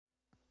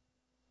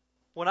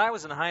When I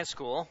was in high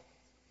school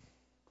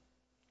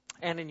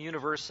and in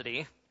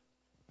university,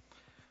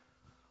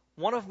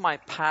 one of my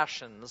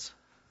passions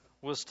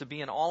was to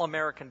be an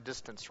all-American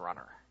distance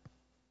runner.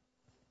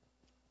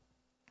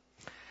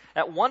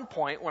 At one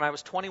point, when I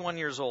was 21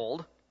 years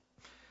old,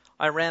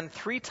 I ran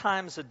 3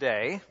 times a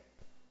day,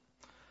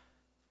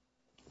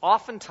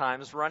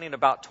 oftentimes running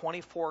about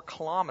 24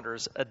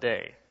 kilometers a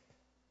day.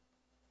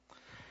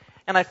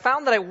 And I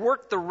found that I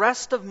worked the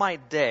rest of my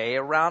day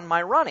around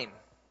my running.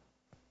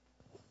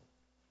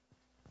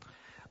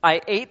 I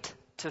ate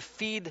to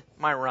feed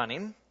my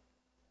running.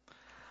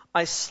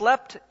 I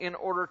slept in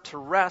order to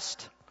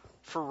rest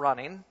for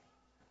running.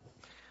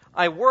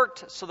 I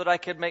worked so that I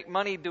could make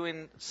money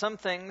doing some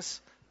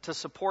things to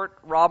support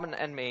Robin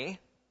and me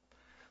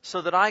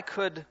so that I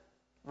could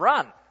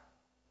run.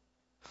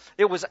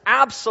 It was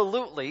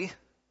absolutely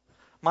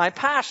my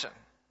passion.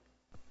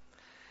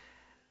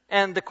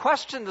 And the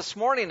question this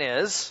morning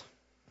is,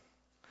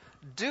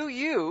 do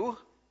you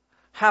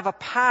have a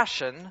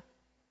passion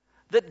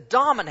that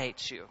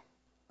dominates you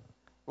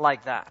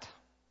like that?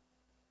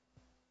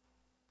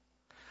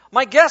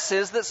 My guess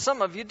is that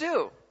some of you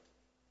do.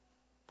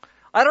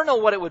 I don't know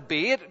what it would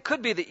be. It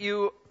could be that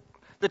you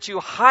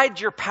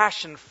hide your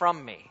passion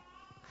from me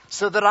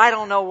so that I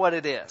don't know what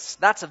it is.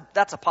 That's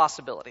a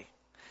possibility.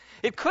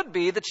 It could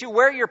be that you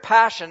wear your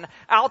passion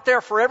out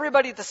there for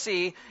everybody to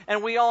see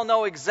and we all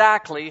know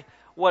exactly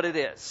what it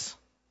is.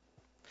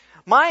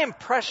 My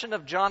impression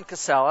of John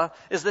Casella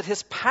is that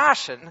his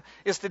passion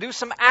is to do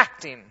some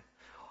acting,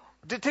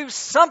 to do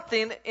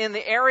something in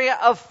the area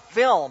of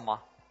film.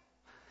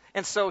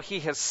 And so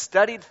he has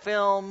studied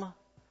film.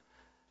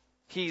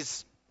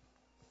 He's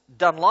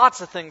done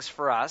lots of things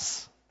for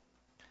us.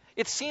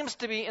 It seems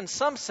to be, in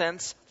some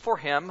sense, for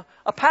him,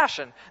 a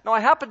passion. Now, I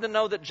happen to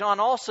know that John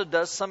also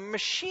does some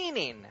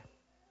machining.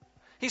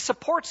 He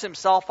supports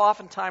himself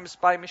oftentimes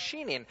by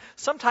machining.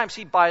 Sometimes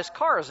he buys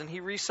cars and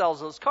he resells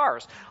those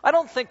cars. I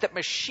don't think that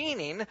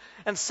machining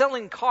and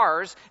selling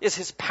cars is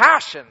his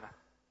passion.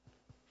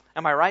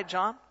 Am I right,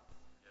 John?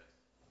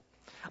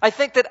 I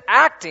think that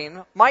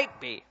acting might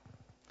be.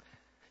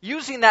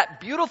 Using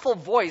that beautiful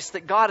voice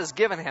that God has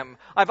given him.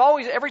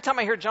 Every time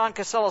I hear John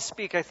Casella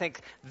speak, I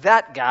think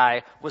that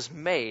guy was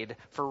made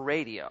for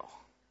radio.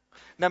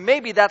 Now,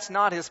 maybe that's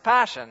not his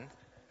passion,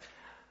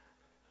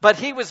 but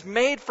he was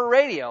made for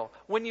radio.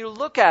 When you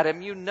look at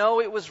him, you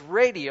know it was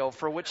radio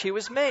for which he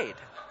was made.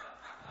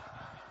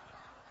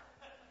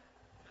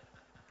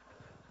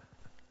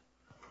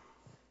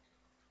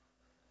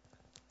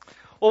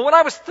 Well, when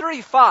I was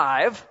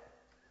 35,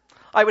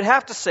 I would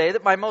have to say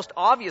that my most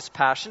obvious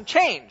passion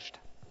changed.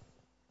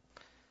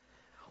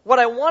 What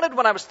I wanted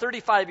when I was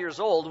 35 years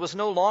old was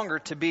no longer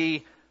to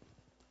be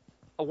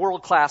a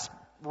world-class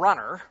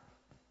runner.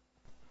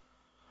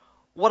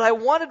 What I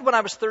wanted when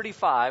I was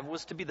 35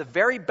 was to be the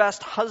very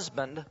best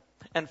husband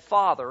and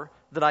father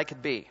that I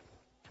could be.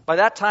 By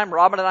that time,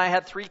 Robin and I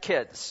had 3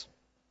 kids.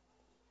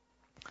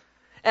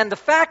 And the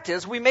fact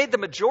is, we made the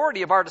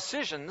majority of our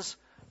decisions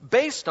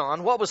based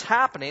on what was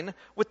happening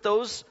with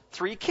those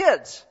 3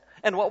 kids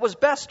and what was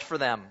best for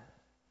them.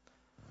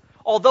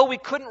 Although we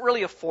couldn't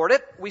really afford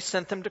it, we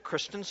sent them to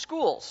Christian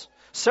schools.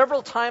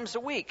 Several times a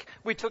week,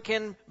 we took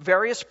in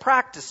various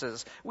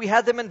practices. We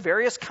had them in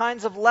various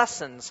kinds of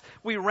lessons.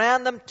 We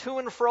ran them to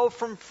and fro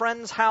from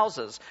friends'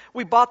 houses.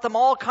 We bought them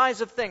all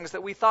kinds of things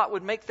that we thought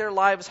would make their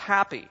lives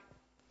happy.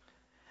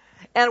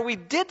 And we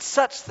did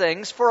such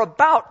things for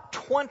about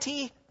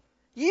 20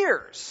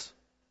 years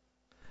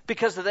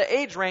because of the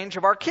age range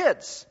of our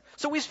kids.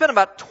 So we spent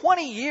about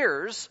 20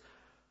 years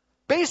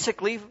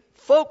basically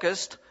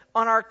focused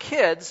on our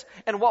kids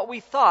and what we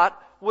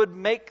thought would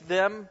make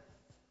them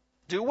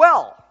do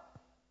well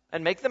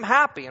and make them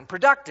happy and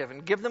productive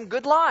and give them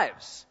good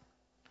lives.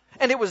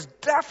 And it was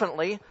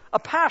definitely a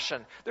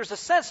passion. There's a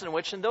sense in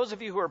which, and those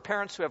of you who are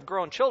parents who have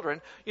grown children,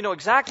 you know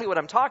exactly what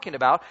I'm talking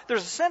about.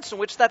 There's a sense in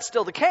which that's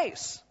still the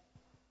case.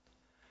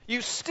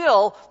 You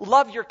still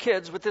love your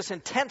kids with this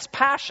intense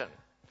passion.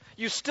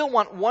 You still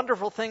want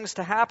wonderful things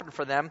to happen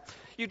for them.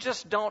 You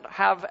just don't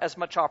have as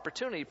much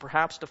opportunity,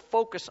 perhaps, to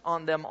focus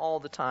on them all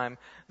the time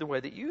the way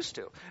that you used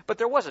to. But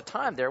there was a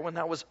time there when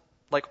that was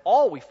like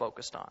all we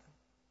focused on.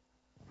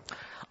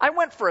 I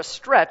went for a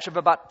stretch of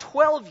about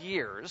 12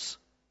 years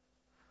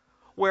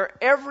where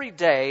every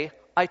day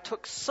I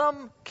took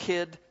some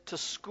kid to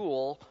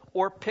school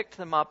or picked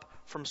them up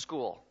from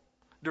school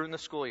during the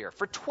school year.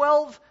 For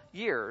 12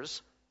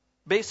 years,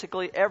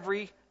 basically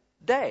every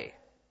day.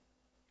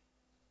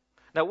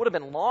 Now, it would have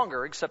been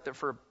longer, except that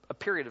for a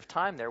period of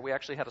time there, we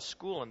actually had a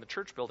school in the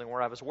church building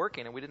where I was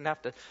working, and we didn't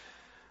have to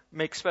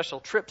make special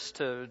trips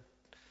to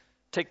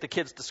take the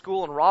kids to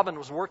school. And Robin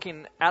was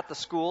working at the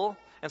school,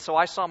 and so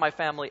I saw my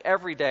family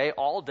every day,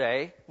 all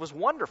day. It was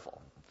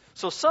wonderful.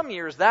 So some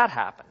years that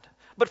happened.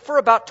 But for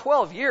about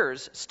 12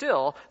 years,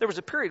 still, there was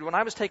a period when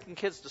I was taking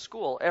kids to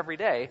school every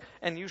day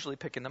and usually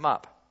picking them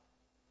up.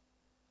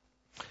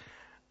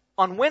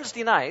 On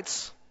Wednesday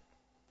nights,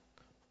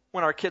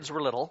 when our kids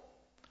were little,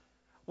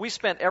 we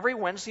spent every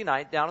Wednesday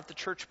night down at the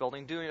church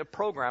building doing a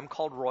program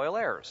called Royal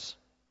Heirs.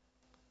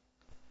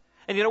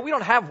 And we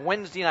don't have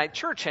Wednesday night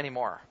church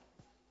anymore.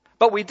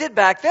 But we did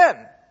back then.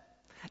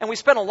 And we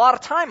spent a lot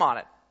of time on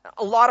it,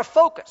 a lot of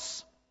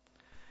focus.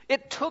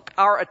 It took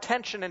our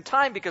attention and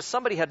time because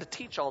somebody had to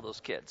teach all those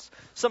kids.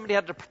 Somebody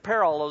had to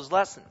prepare all those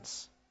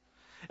lessons.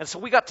 And so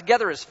we got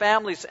together as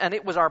families, and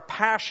it was our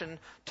passion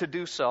to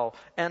do so.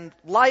 And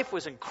life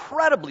was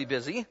incredibly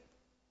busy.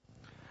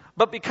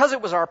 But because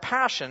it was our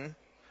passion,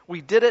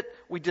 we did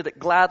it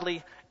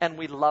gladly, and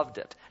we loved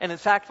it. And in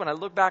fact, when I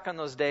look back on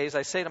those days,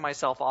 I say to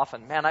myself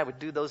often, man, I would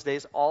do those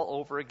days all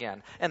over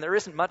again. And there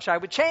isn't much I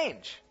would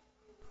change.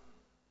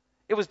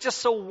 It was just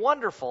so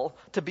wonderful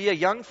to be a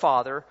young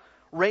father,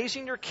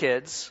 raising your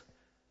kids,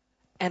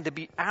 and to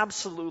be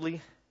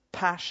absolutely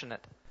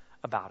passionate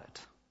about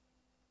it.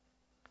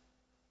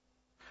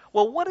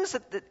 Well, what is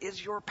it that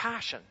is your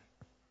passion?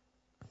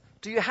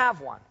 Do you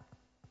have one?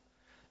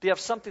 Do you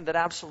have something that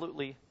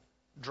absolutely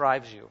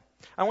drives you?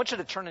 I want you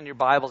to turn in your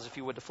Bibles, if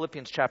you would, to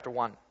Philippians chapter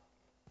 1.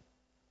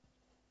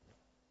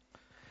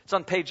 It's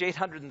on page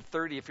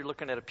 830 if you're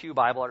looking at a pew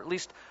Bible, or at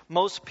least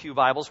most pew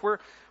Bibles.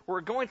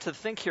 We're going to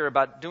think here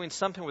about doing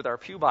something with our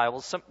pew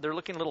Bibles. They're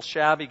looking a little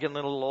shabby, getting a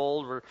little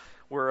old.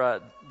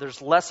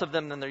 There's less of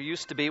them than there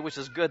used to be, which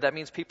is good. That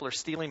means people are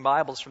stealing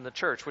Bibles from the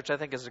church, which I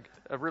think is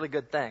a really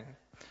good thing.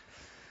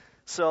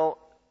 So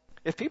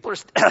if people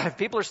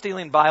are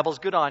stealing Bibles,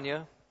 good on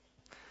you.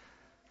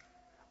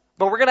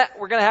 But we're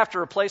gonna have to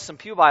replace some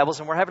pew Bibles,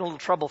 and we're having a little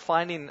trouble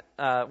finding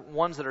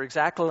ones that are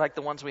exactly like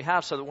the ones we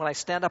have. So that when I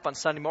stand up on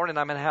Sunday morning,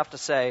 I'm going to have to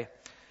say,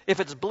 if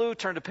it's blue,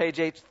 turn to page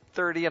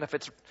 830, and if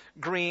it's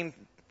green,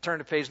 turn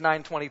to page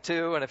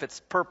 922, and if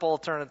it's purple,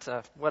 turn it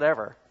to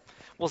whatever.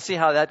 We'll see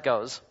how that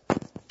goes.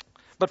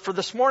 But for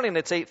this morning,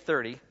 it's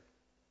 8:30.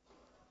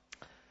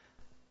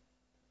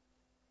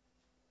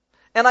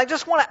 And I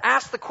just want to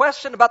ask the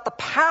question about the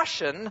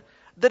passion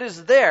that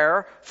is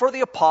there for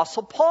the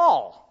Apostle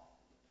Paul.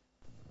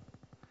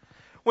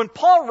 When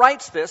Paul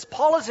writes this,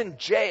 Paul is in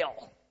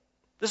jail.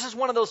 This is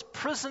one of those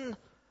prison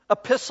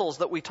epistles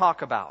that we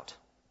talk about.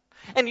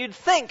 And you'd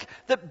think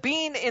that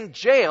being in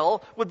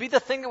jail would be the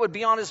thing that would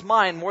be on his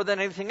mind more than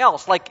anything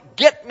else. Like,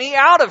 get me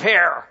out of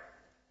here!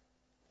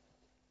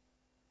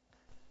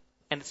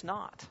 And it's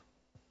not.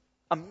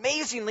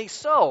 Amazingly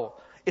so,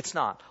 it's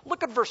not.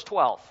 Look at verse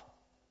 12.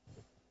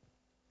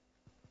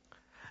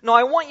 Now,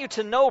 I want you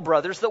to know,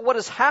 brothers, that what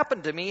has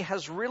happened to me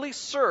has really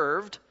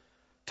served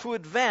to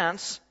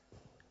advance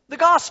the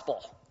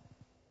gospel.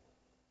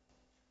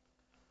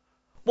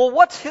 Well,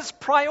 what's his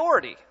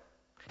priority?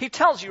 He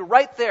tells you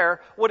right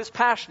there what his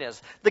passion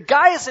is. The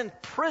guy is in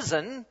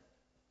prison,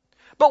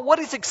 but what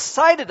he's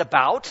excited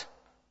about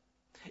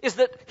is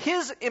that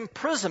his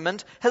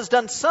imprisonment has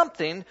done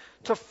something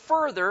to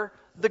further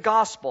the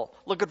gospel.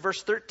 Look at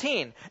verse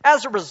 13.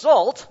 As a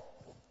result,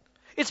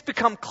 it's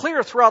become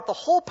clear throughout the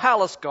whole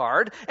palace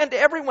guard and to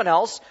everyone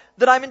else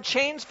that I'm in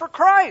chains for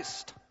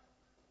Christ.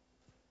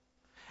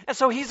 And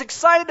so he's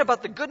excited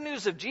about the good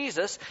news of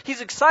Jesus.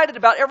 He's excited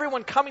about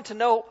everyone coming to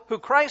know who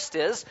Christ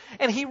is.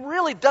 And he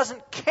really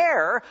doesn't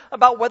care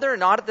about whether or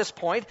not at this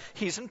point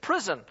he's in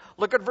prison.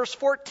 Look at verse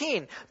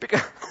 14.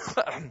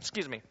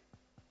 Excuse me.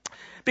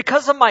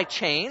 Because of my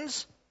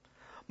chains,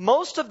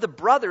 most of the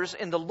brothers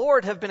in the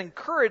Lord have been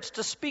encouraged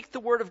to speak the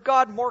word of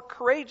God more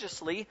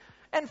courageously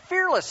and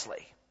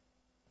fearlessly.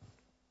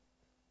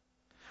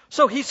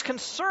 So he's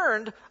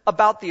concerned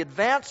about the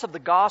advance of the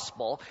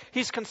gospel.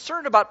 He's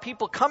concerned about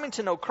people coming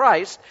to know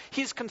Christ.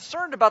 He's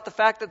concerned about the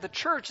fact that the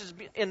church is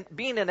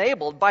being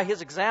enabled by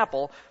his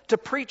example to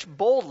preach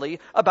boldly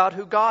about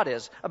who God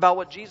is, about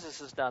what Jesus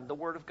has done, the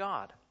Word of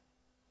God.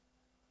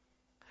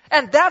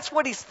 And that's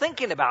what he's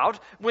thinking about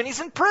when he's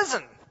in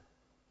prison.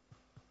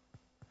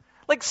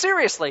 Like,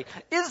 seriously,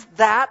 is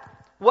that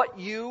what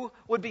you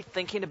would be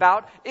thinking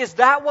about? Is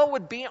that what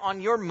would be on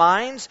your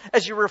minds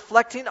as you're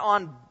reflecting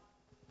on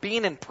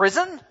being in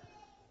prison?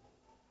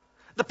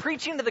 The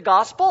preaching of the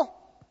gospel?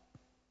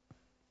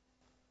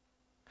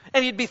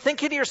 And you'd be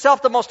thinking to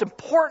yourself, the most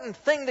important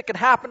thing that could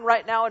happen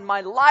right now in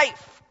my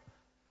life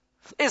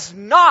is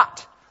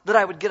not that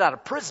I would get out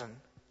of prison,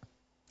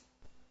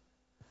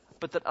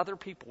 but that other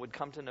people would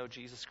come to know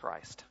Jesus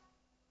Christ.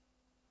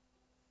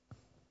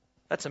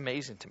 That's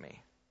amazing to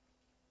me.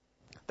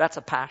 That's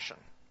a passion.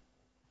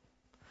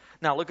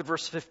 Now look at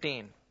verse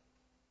 15.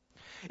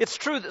 It's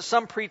true that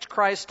some preach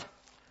Christ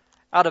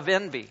out of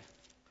envy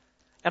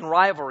and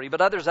rivalry,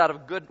 but others out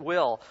of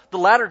goodwill. The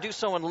latter do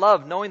so in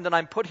love, knowing that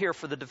I'm put here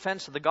for the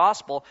defense of the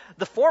gospel.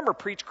 The former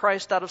preach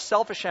Christ out of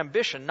selfish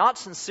ambition, not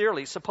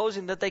sincerely,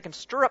 supposing that they can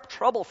stir up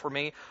trouble for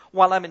me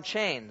while I'm in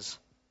chains.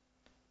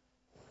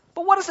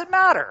 But what does it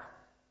matter?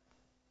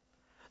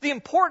 The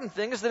important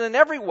thing is that in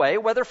every way,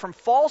 whether from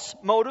false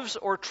motives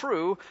or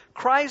true,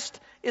 Christ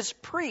is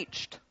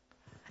preached.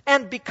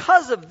 And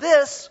because of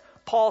this,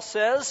 Paul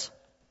says,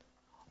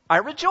 I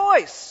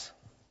rejoice.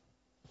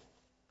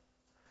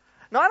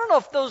 Now, I don't know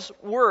if those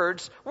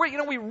words,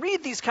 we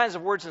read these kinds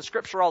of words in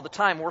Scripture all the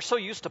time. We're so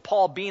used to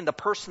Paul being the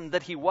person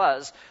that he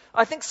was.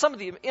 I think some of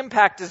the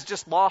impact is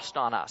just lost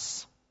on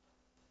us.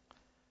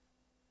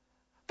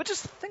 But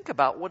just think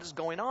about what is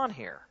going on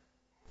here.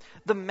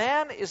 The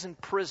man is in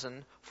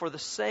prison for the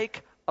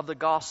sake of the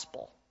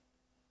gospel.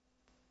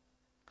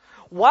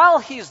 While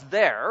he's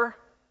there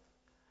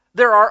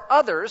are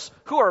others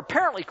who are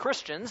apparently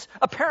Christians,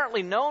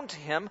 apparently known to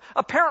him,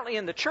 apparently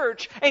in the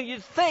church, and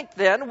you'd think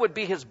then would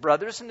be his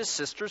brothers and his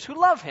sisters who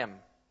love him.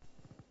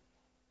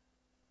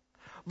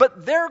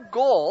 But their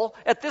goal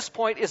at this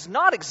point is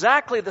not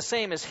exactly the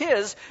same as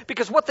his,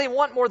 because what they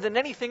want more than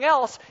anything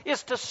else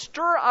is to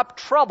stir up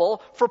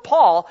trouble for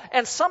Paul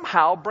and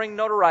somehow bring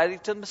notoriety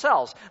to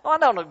themselves. Well, I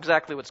don't know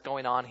exactly what's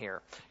going on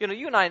here.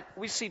 You and I,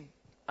 we see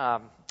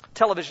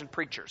television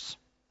preachers.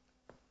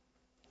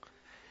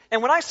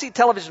 And when I see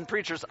television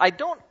preachers, I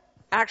don't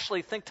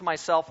actually think to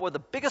myself, well, the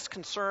biggest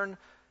concern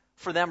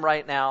for them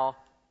right now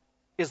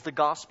is the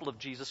gospel of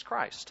Jesus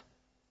Christ.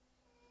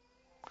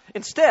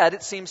 Instead,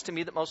 it seems to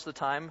me that most of the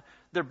time,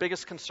 their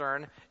biggest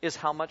concern is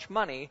how much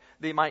money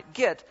they might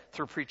get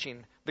through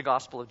preaching the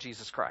gospel of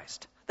Jesus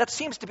Christ. That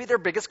seems to be their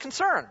biggest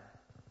concern.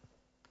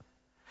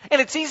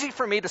 And it's easy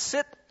for me to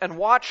sit and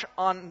watch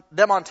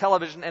them on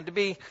television and to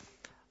be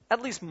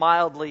at least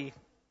mildly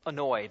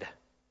annoyed,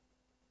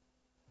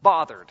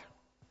 bothered.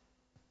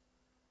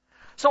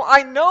 So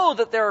I know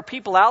that there are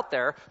people out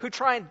there who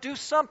try and do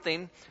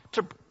something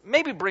to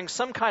maybe bring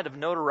some kind of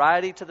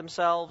notoriety to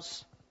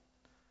themselves.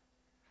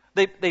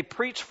 They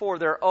preach for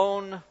their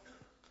own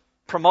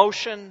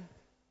promotion.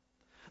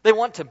 They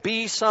want to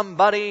be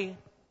somebody.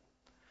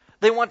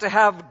 They want to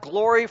have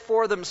glory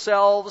for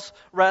themselves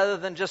rather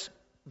than just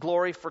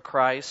glory for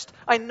Christ.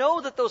 I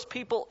know that those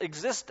people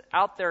exist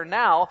out there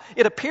now.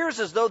 It appears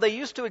as though they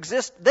used to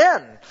exist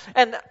then.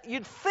 And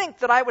you'd think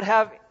that I would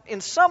have,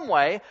 in some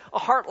way, a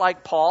heart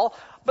like Paul,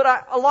 but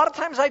a lot of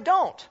times I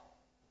don't.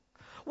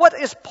 What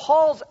is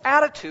Paul's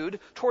attitude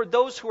toward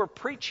those who are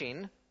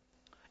preaching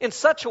in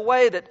such a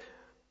way that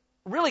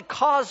really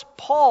cause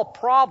Paul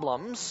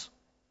problems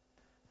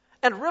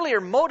and really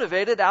are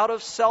motivated out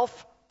of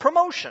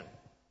self-promotion?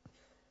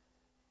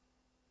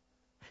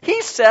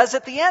 He says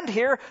at the end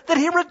here that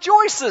he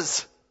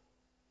rejoices.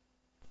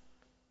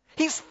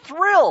 He's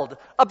thrilled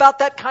about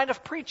that kind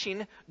of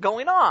preaching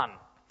going on,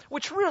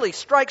 which really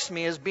strikes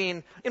me as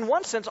being, in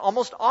one sense,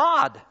 almost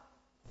odd.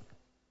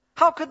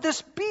 How could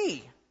this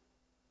be?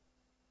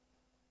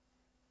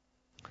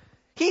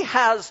 He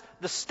has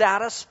the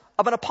status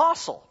of an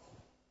apostle.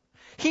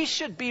 He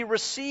should be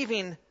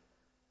receiving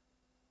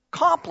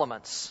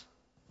compliments,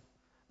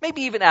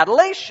 maybe even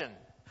adulation.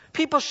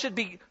 People should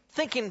be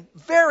thinking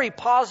very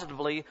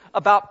positively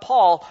about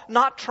Paul,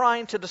 not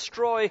trying to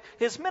destroy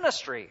his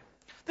ministry.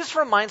 This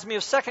reminds me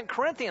of 2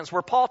 Corinthians,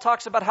 where Paul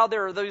talks about how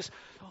there are those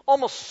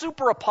almost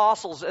super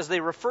apostles, as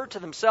they refer to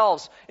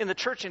themselves in the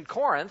church in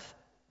Corinth,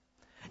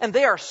 and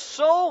they are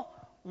so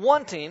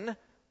wanting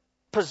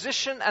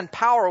position and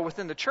power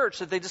within the church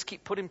that they just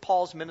keep putting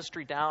Paul's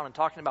ministry down and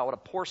talking about what a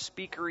poor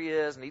speaker he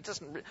is, and he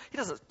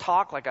doesn't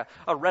talk like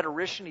a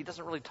rhetorician. He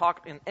doesn't really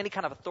talk in any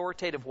kind of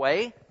authoritative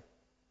way.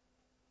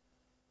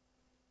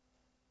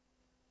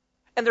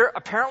 And there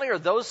apparently are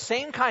those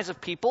same kinds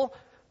of people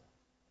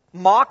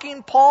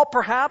mocking Paul,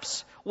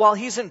 perhaps, while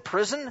he's in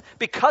prison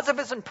because of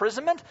his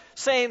imprisonment,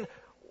 saying,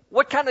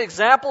 what kind of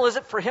example is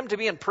it for him to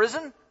be in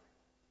prison?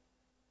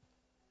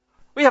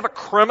 We have a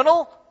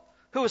criminal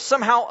who is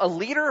somehow a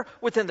leader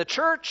within the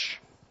church.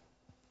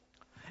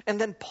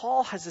 And then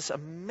Paul has this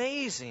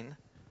amazing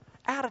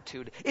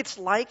attitude. It's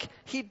like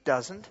he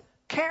doesn't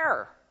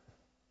care.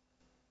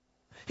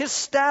 His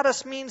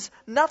status means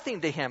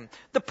nothing to him.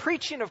 The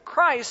preaching of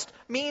Christ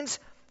means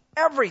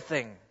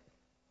everything.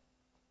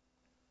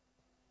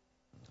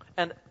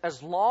 And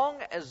as long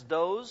as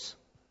those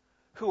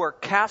who are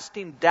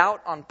casting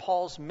doubt on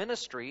Paul's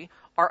ministry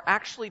are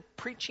actually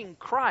preaching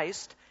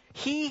Christ,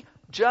 he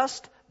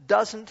just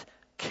doesn't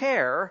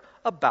care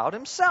about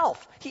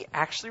himself. He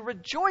actually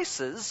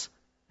rejoices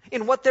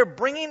in what they're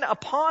bringing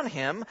upon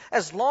him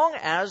as long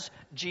as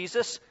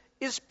Jesus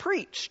is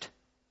preached.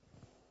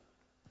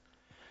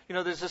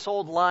 There's this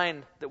old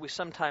line that we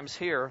sometimes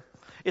hear.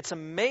 It's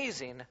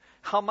amazing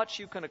how much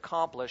you can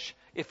accomplish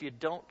if you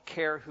don't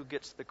care who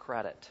gets the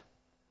credit.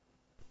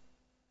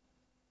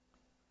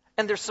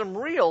 And there's some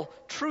real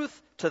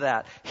truth to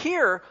that.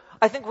 Here,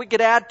 I think we could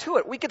add to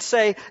it. We could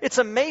say it's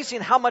amazing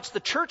how much the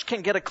church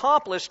can get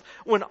accomplished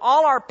when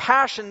all our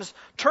passions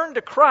turn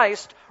to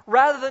Christ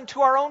rather than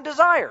to our own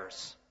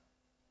desires.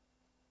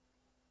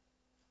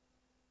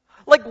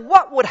 Like,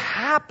 what would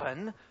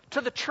happen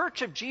to the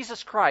church of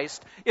Jesus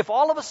Christ if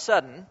all of a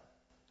sudden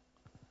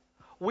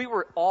we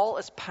were all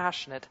as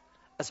passionate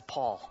as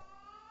Paul?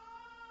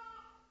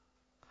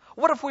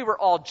 What if we were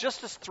all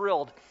just as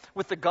thrilled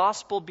with the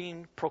gospel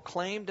being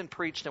proclaimed and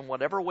preached in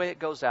whatever way it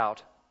goes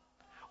out?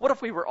 What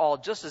if we were all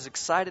just as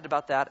excited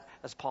about that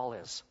as Paul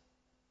is?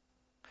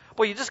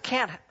 Well, you just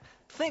can't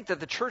think that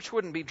the church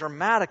wouldn't be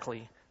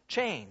dramatically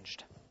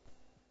changed.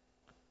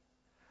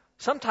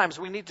 Sometimes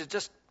we need to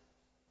just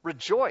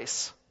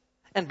rejoice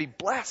and be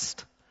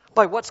blessed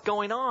by what's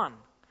going on.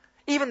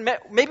 Even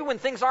maybe when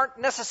things aren't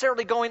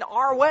necessarily going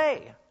our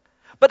way.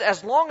 But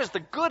as long as the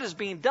good is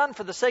being done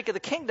for the sake of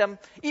the kingdom,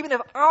 even if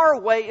our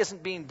way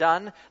isn't being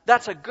done,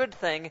 that's a good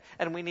thing,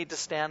 and we need to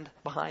stand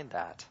behind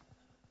that.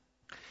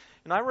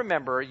 And I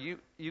remember, you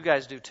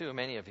guys do too,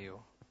 many of you,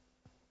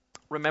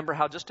 remember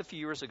how just a few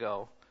years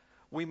ago,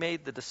 we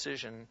made the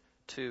decision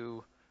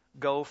to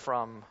go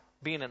from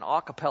being an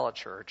a cappella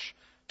church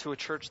to a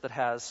church that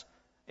has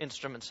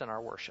instruments in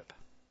our worship.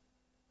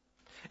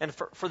 And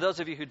for those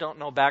of you who don't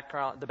know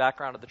the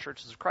background of the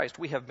Churches of Christ,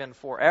 we have been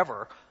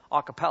forever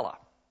a cappella,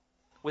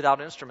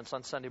 without instruments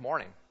on Sunday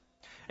morning.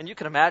 And you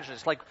can imagine,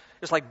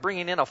 it's like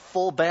bringing in a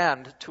full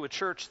band to a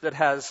church that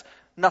has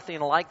nothing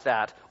like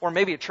that. Or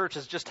maybe a church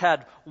has just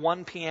had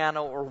one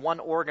piano or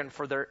one organ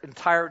for their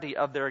entirety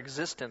of their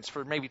existence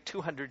for maybe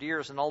 200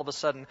 years, and all of a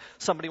sudden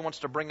somebody wants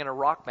to bring in a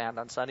rock band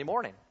on Sunday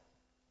morning.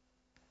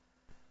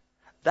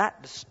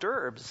 That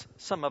disturbs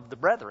some of the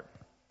brethren.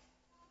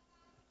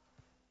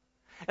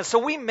 And so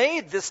we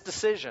made this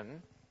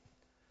decision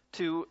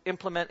to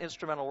implement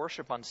instrumental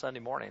worship on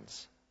Sunday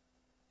mornings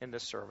in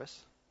this service.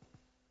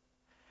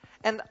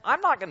 And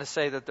I'm not going to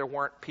say that there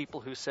weren't people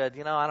who said,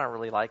 I don't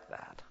really like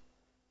that.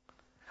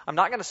 I'm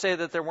not going to say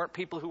that there weren't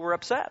people who were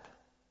upset.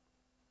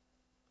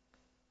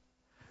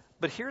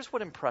 But here's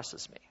what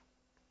impresses me.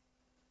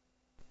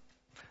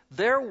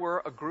 There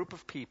were a group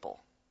of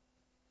people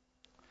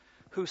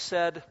who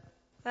said,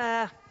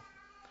 I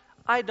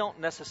don't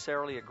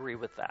necessarily agree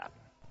with that.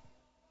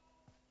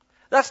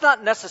 That's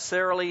not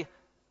necessarily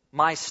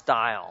my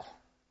style.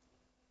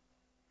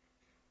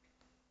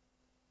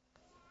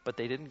 But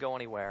they didn't go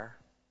anywhere.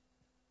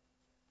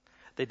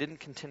 They didn't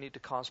continue to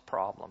cause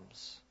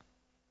problems.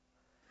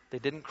 They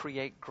didn't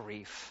create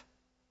grief.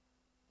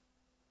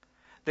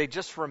 They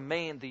just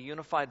remained the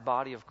unified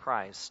body of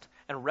Christ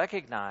and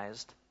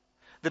recognized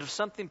that if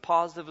something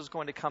positive was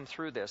going to come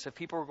through this, if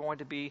people were going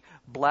to be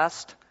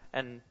blessed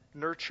and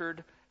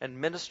nurtured and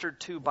ministered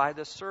to by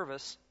this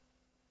service,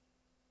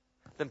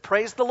 then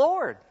praise the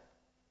Lord.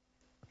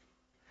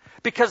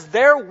 Because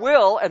their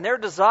will and their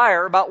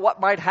desire about what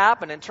might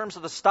happen in terms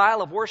of the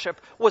style of worship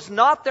was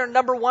not their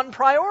number one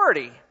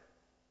priority.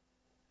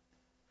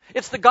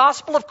 It's the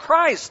gospel of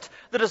Christ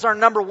that is our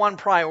number one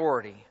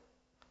priority.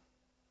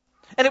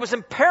 And it was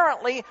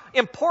apparently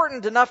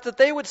important enough that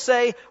they would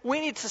say, we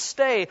need to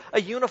stay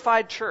a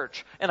unified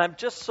church. And I'm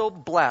just so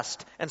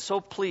blessed and so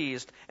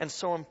pleased and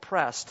so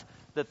impressed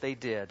that they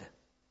did.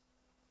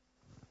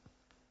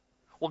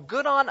 Well,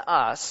 good on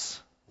us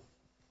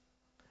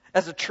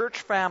as a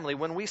church family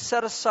when we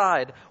set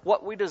aside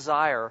what we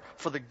desire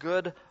for the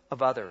good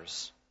of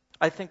others.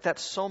 I think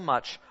that's so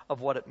much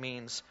of what it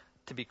means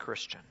to be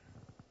Christian.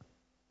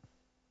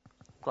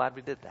 Glad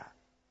we did that.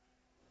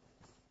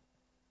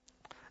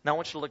 Now I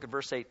want you to look at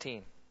verse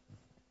 18,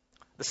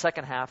 the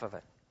second half of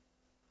it.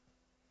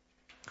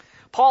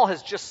 Paul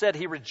has just said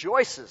he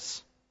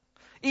rejoices.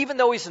 Even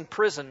though he's in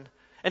prison,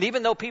 and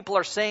even though people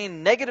are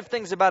saying negative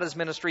things about his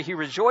ministry, he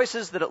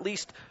rejoices that at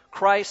least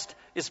Christ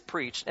is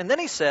preached. And then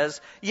he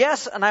says,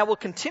 yes, and I will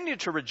continue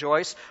to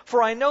rejoice,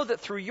 for I know that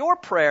through your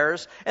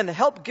prayers and the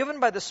help given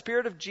by the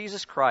Spirit of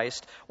Jesus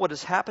Christ, what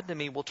has happened to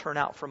me will turn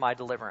out for my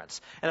deliverance.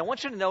 And I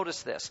want you to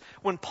notice this.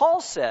 When Paul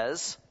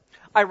says,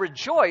 I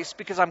rejoice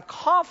because I'm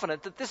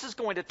confident that this is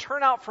going to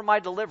turn out for my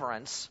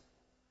deliverance,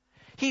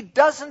 he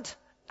doesn't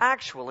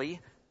actually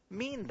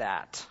mean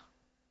that.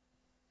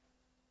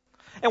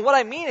 And what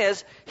I mean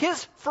is,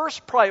 his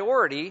first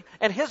priority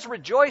and his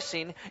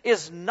rejoicing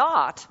is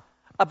not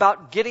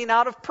about getting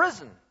out of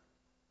prison.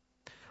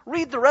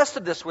 Read the rest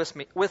of this with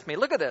me.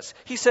 Look at this.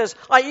 He says,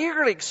 I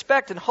eagerly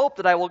expect and hope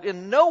that I will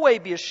in no way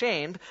be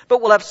ashamed,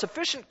 but will have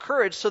sufficient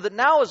courage so that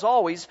now as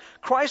always,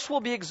 Christ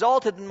will be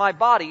exalted in my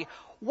body,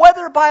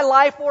 whether by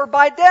life or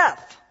by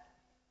death.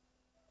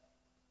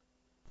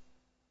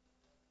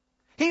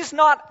 He's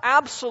not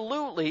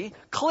absolutely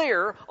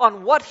clear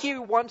on what he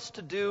wants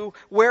to do,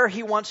 where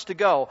he wants to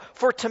go.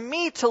 For to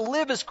me, to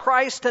live is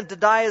Christ and to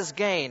die is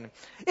gain.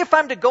 If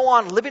I'm to go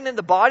on living in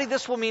the body,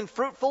 this will mean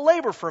fruitful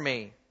labor for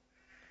me.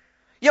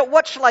 Yet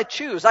what shall I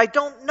choose? I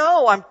don't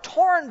know. I'm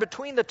torn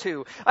between the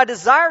two. I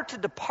desire to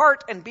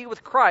depart and be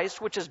with Christ,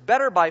 which is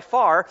better by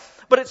far,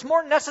 but it's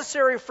more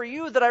necessary for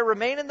you that I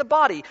remain in the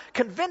body.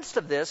 Convinced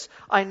of this,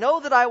 I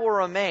know that I will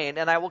remain,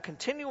 and I will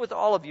continue with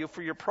all of you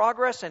for your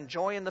progress and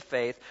joy in the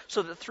faith,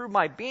 so that through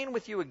my being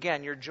with you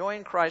again, your joy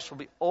in Christ will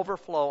be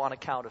overflow on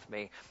account of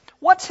me.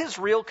 What's his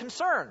real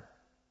concern?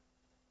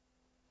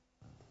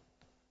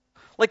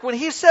 Like when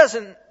he says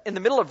in the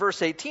middle of verse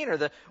 18,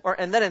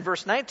 and then in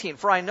verse 19,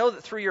 for I know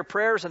that through your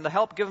prayers and the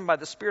help given by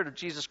the Spirit of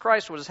Jesus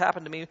Christ, what has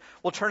happened to me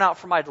will turn out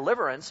for my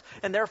deliverance,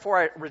 and therefore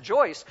I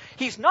rejoice.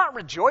 He's not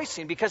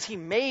rejoicing because he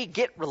may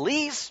get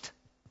released.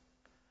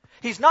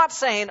 He's not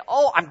saying,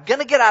 oh, I'm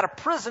going to get out of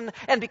prison,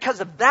 and because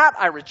of that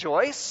I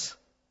rejoice.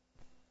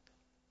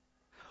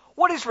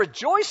 What he's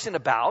rejoicing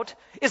about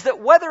is that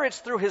whether it's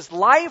through his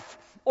life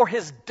or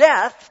his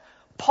death,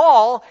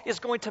 Paul is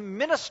going to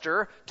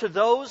minister to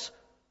those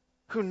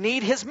who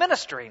need his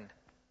ministering.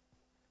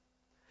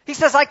 He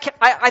says, I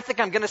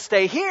think I'm going to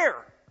stay here.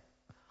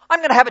 I'm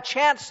going to have a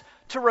chance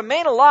to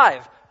remain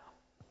alive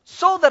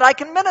so that I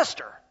can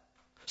minister.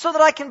 so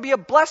that I can be a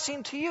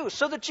blessing to you,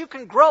 so that you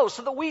can grow,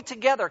 so that we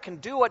together can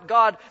do what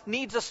God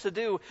needs us to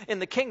do in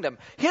the kingdom.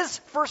 His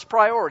first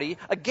priority,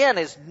 again,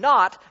 is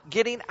not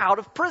getting out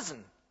of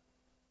prison.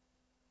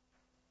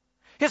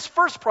 His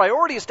first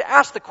priority is to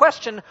ask the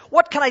question,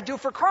 what can I do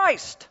for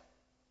Christ?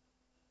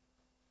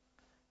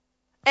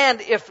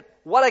 And if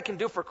what I can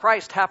do for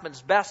Christ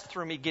happens best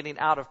through me getting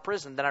out of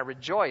prison, then I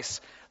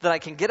rejoice that I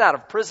can get out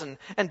of prison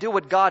and do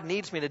what God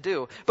needs me to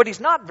do. But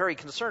he's not very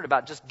concerned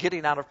about just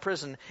getting out of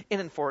prison in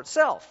and for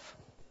itself.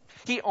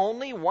 He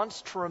only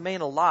wants to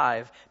remain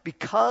alive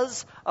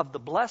because of the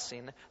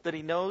blessing that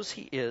he knows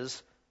he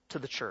is to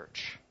the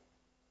church.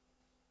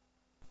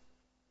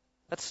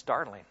 That's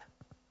startling.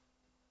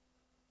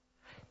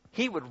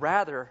 He would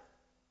rather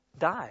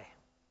die.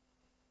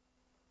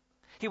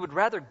 He would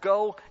rather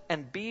go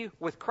and be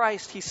with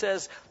Christ. He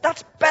says,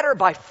 that's better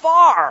by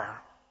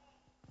far.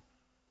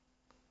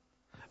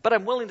 But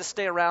I'm willing to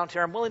stay around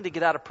here. I'm willing to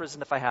get out of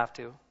prison if I have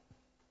to.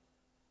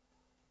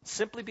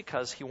 Simply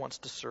because he wants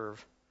to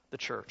serve the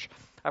church.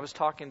 I was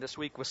talking this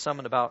week with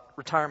someone about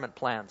retirement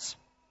plans.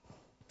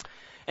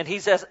 And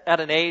he's at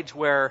an age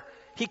where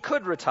he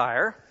could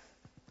retire,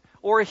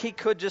 or he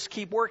could just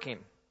keep working.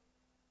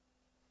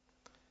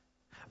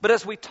 But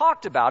as we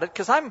talked about it,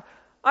 because I'm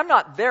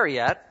not there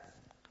yet,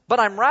 but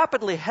I'm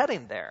rapidly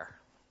heading there.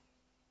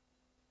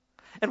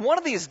 And one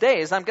of these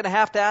days, I'm going to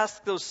have to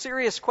ask those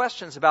serious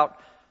questions about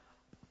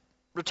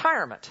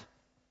retirement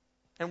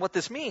and what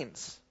this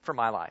means for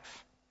my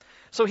life.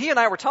 So he and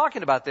I were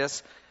talking about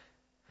this,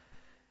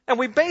 and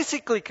we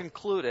basically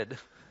concluded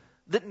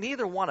that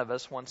neither one of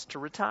us wants to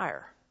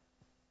retire.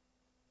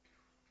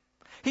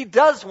 He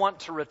does want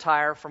to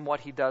retire from what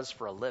he does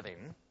for a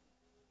living.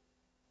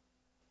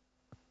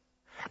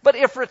 But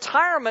if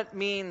retirement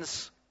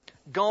means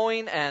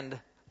going and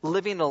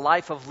living a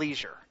life of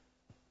leisure,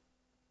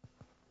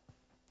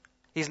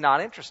 he's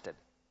not interested.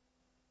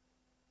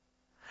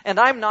 And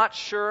I'm not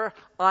sure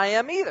I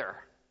am either.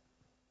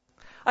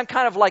 I'm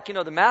kind of like,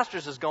 the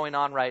Masters is going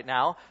on right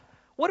now.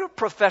 What do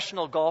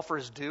professional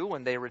golfers do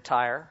when they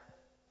retire?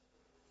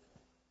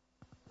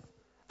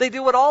 They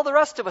do what all the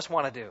rest of us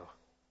want to do.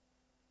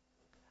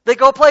 They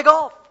go play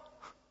golf.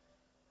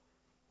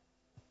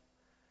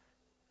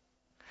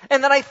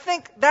 And then I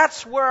think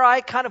that's where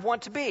I kind of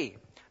want to be.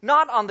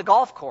 Not on the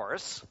golf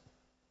course,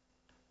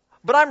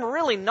 but I'm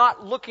really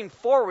not looking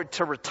forward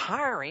to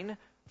retiring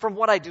from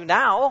what I do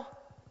now.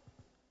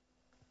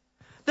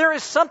 There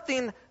is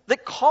something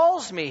that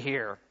calls me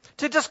here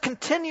to just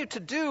continue to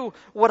do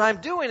what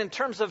I'm doing in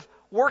terms of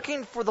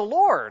working for the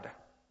Lord.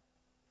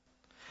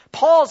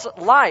 Paul's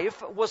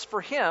life was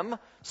for him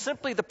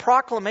simply the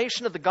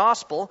proclamation of the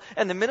gospel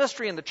and the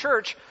ministry in the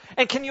church.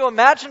 And can you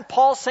imagine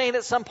Paul saying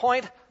at some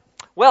point,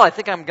 well, I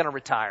think I'm going to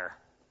retire.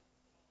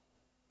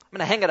 I'm going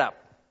to hang it up.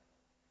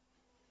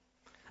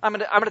 I'm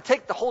going to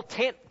take the whole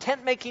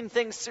tent making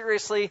thing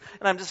seriously,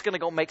 and I'm just going to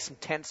go make some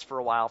tents for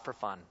a while for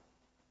fun.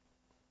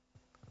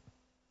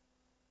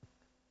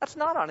 That's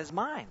not on his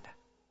mind.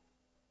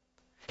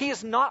 He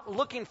is not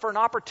looking for an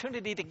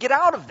opportunity to get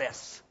out of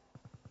this.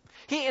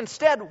 He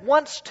instead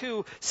wants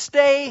to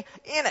stay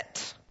in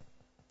it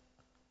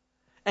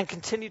and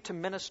continue to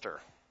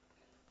minister.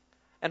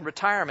 And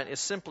retirement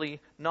is simply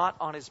not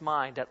on his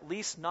mind, at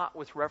least not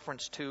with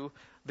reference to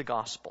the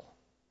gospel.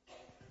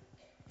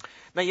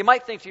 Now, you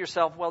might think to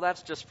yourself, well,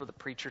 that's just for the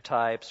preacher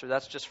types, or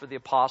that's just for the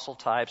apostle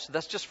types, or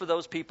that's just for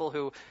those people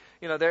who,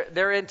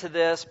 they're into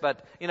this,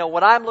 but,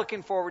 what I'm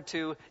looking forward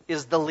to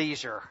is the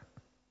leisure.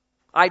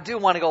 I do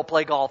want to go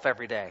play golf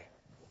every day.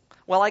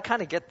 Well, I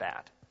kind of get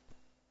that.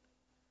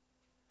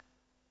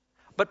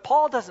 But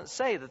Paul doesn't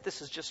say that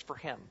this is just for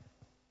him.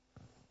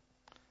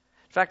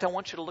 In fact, I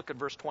want you to look at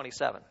verse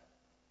 27.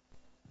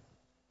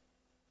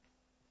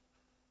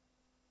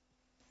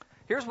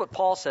 Here's what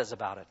Paul says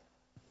about it.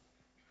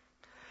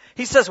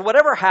 He says,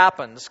 whatever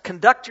happens,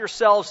 conduct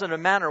yourselves in a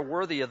manner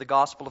worthy of the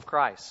gospel of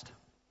Christ.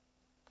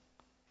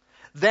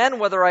 Then,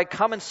 whether I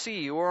come and see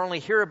you or only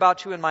hear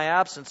about you in my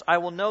absence, I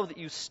will know that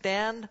you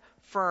stand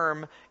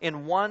firm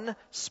in one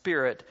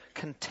spirit,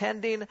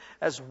 contending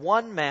as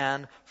one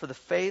man for the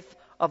faith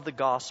of the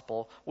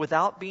gospel,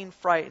 without being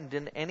frightened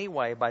in any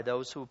way by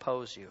those who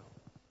oppose you.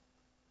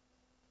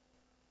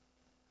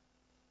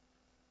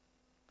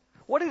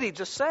 What did he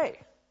just say?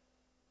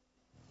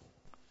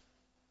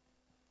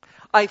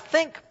 I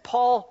think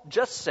Paul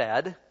just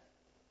said,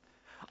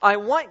 I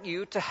want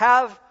you to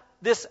have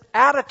this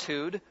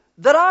attitude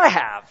that I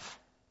have.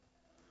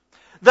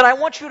 That I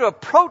want you to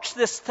approach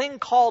this thing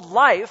called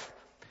life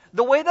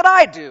the way that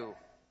I do.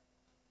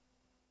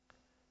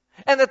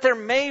 And that there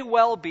may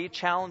well be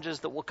challenges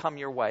that will come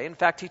your way. In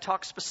fact, he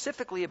talks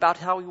specifically about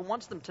how he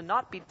wants them to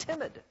not be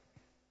timid.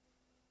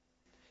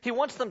 He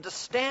wants them to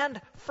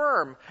stand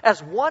firm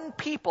as one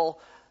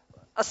people,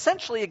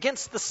 essentially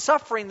against the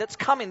suffering that's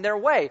coming their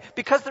way,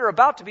 because they're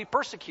about to be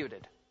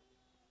persecuted.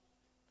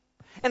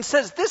 And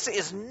says this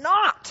is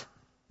not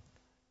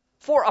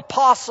for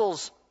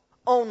apostles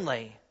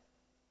only,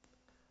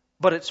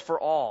 but it's for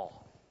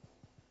all.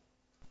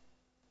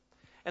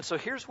 And so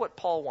here's what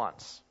Paul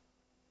wants.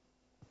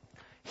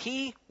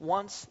 He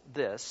wants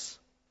this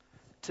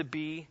to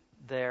be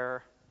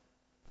their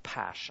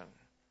passion.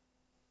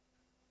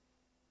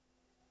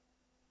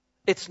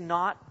 It's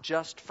not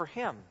just for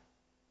him.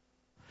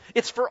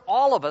 It's for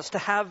all of us to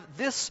have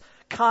this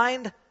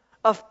kind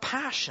of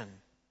passion.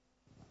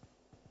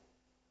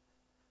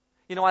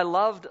 You know, I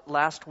loved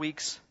last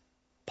week's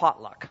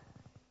potluck.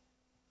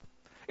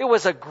 It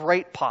was a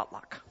great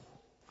potluck.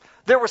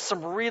 There was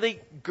some really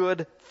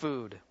good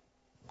food.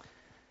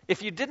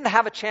 If you didn't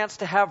have a chance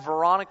to have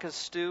Veronica's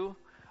stew,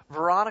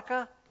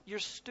 Veronica, your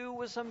stew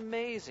was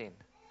amazing.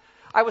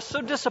 I was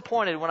so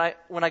disappointed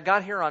when I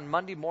got here on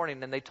Monday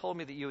morning and they told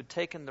me that you had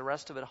taken the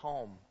rest of it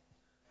home.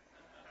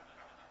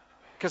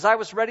 Because I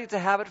was ready to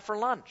have it for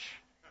lunch.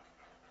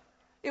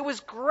 It was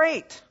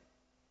great.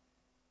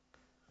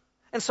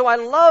 And so I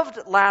loved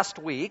last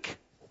week.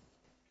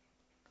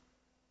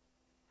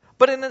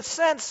 But in a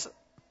sense,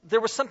 there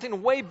was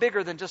something way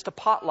bigger than just a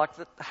potluck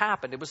that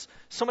happened. It was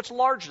so much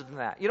larger than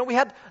that. You know, we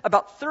had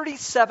about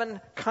 37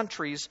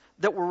 countries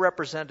that were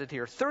represented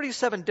here,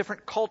 37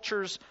 different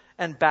cultures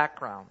and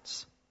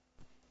backgrounds.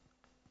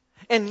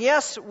 And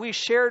yes, we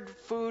shared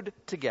food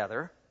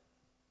together.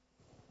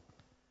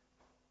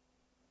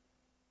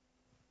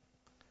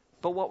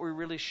 But what we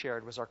really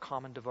shared was our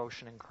common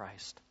devotion in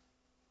Christ.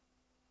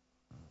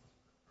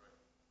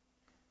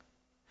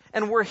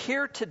 And we're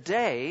here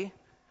today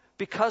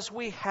because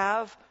we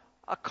have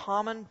a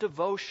common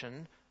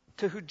devotion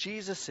to who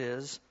Jesus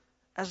is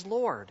as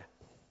Lord.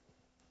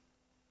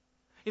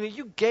 You know,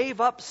 you gave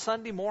up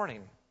Sunday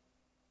morning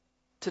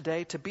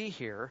today to be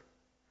here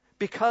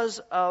because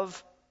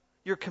of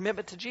your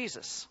commitment to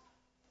Jesus.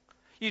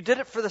 You did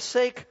it for the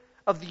sake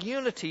of the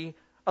unity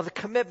of the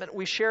commitment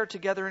we share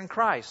together in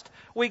Christ.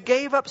 We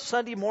gave up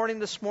Sunday morning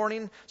this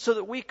morning so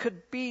that we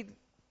could be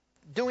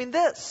doing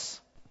this,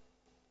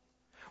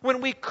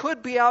 when we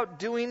could be out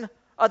doing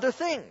other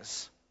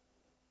things.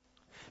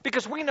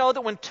 Because we know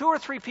that when 2 or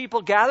 3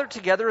 people gather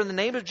together in the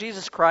name of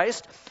Jesus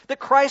Christ, that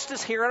Christ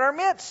is here in our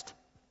midst.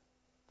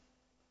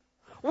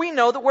 We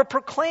know that we're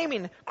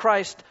proclaiming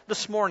Christ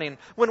this morning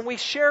when we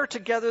share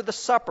together the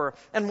supper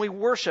and we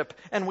worship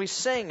and we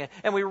sing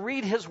and we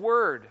read His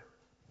Word.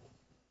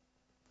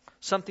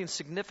 Something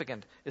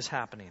significant is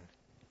happening.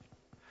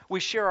 We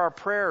share our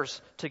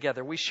prayers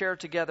together. We share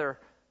together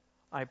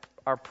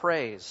our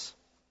praise.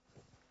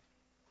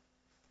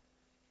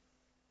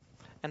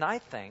 And I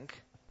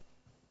think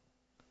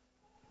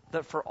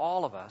that for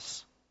all of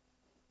us,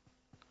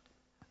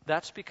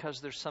 that's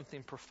because there's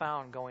something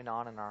profound going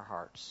on in our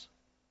hearts.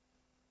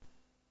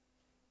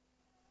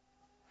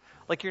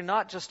 Like, you're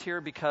not just here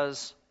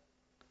because,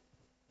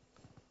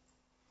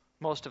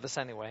 most of us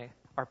anyway,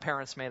 our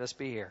parents made us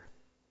be here.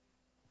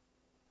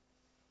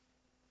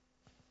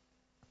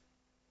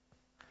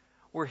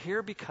 We're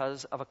here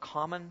because of a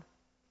common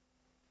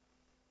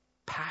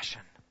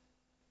passion,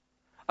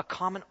 a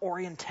common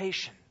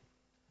orientation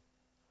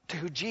to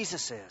who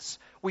Jesus is.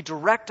 We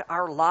direct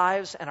our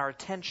lives and our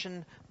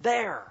attention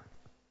there.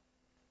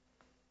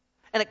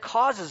 And it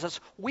causes us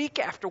week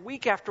after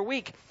week after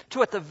week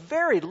to, at the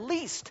very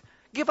least,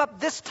 give up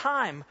this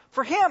time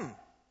for Him.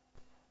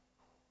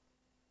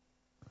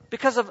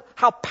 Because of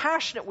how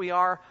passionate we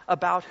are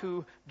about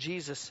who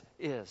Jesus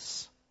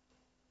is.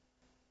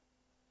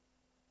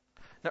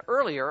 Now,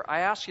 earlier,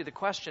 I asked you the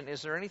question,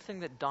 is there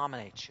anything that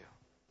dominates you?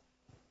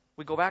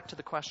 We go back to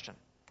the question.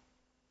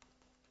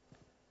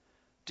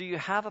 Do you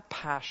have a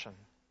passion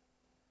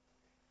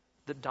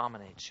that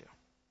dominates you?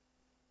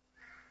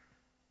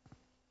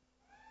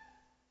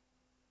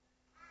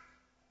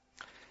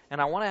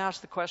 And I want to ask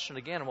the question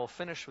again, and we'll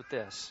finish with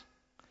this.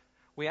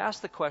 We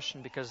ask the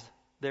question because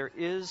there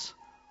is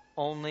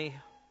only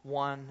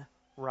one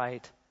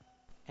right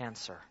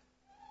answer.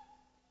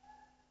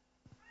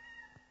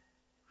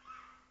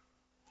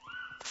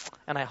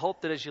 And I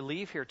hope that as you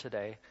leave here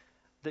today,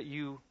 that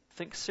you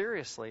think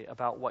seriously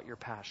about what your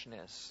passion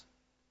is.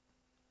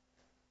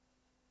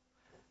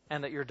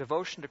 And that your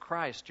devotion to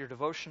Christ, your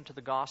devotion to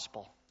the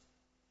gospel,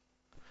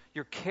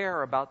 your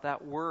care about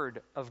that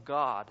word of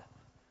God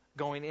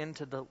going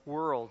into the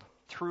world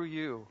through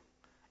you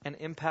and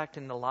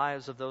impacting the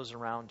lives of those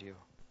around you.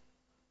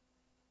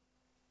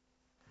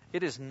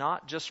 It is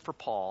not just for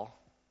Paul.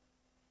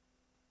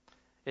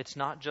 It's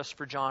not just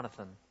for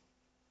Jonathan.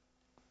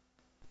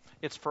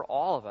 It's for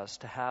all of us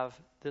to have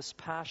this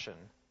passion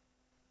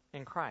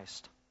in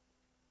Christ.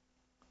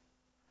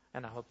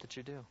 And I hope that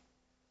you do.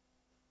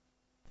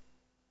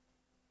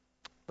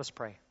 Let's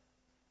pray.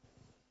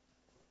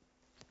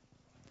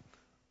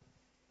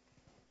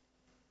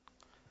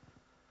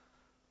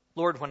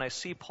 Lord, when I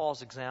see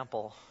Paul's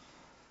example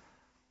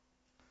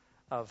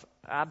of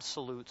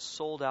absolute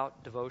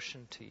sold-out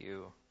devotion to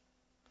you,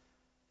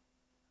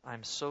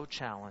 I'm so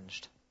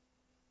challenged.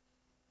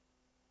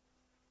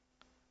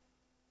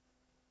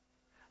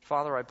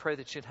 Father, I pray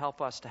that you'd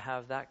help us to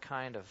have that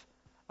kind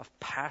of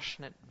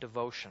passionate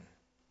devotion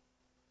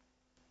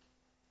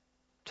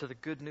to the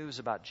good news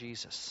about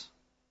Jesus.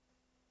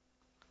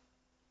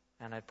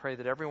 And I pray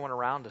that everyone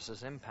around us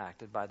is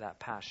impacted by that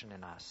passion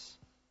in us.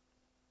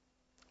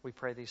 We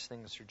pray these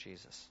things through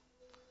Jesus.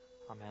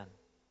 Amen.